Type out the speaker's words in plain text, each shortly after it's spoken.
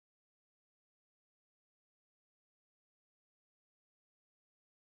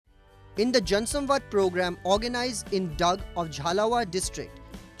In the Jansamwad program organized in Dag of Jhalawar district,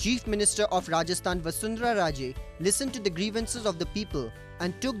 Chief Minister of Rajasthan Vasundhara Raje listened to the grievances of the people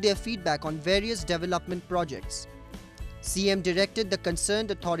and took their feedback on various development projects. CM directed the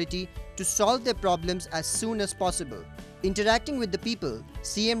concerned authority to solve their problems as soon as possible. Interacting with the people,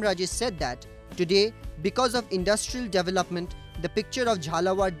 CM Raje said that today, because of industrial development, the picture of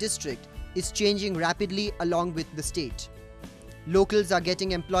Jhalawar district is changing rapidly along with the state. Locals are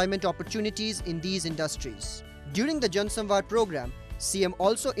getting employment opportunities in these industries. During the Jansamwad program, CM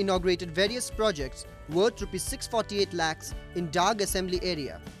also inaugurated various projects worth Rs 648 lakhs in Dag Assembly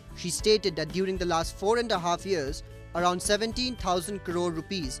area. She stated that during the last 4.5 years, around 17,000 crore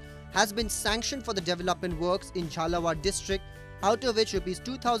rupees has been sanctioned for the development works in Jhalawar district, out of which Rs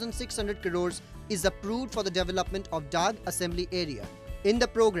 2,600 crores is approved for the development of Dag Assembly area. In the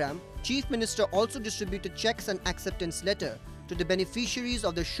program, Chief Minister also distributed checks and acceptance letter to the beneficiaries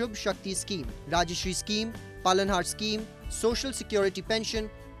of the Shubh Shakti scheme, Rajashri scheme, Palanhar scheme, Social Security pension,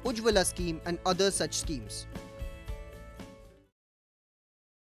 Ujjwala scheme and other such schemes.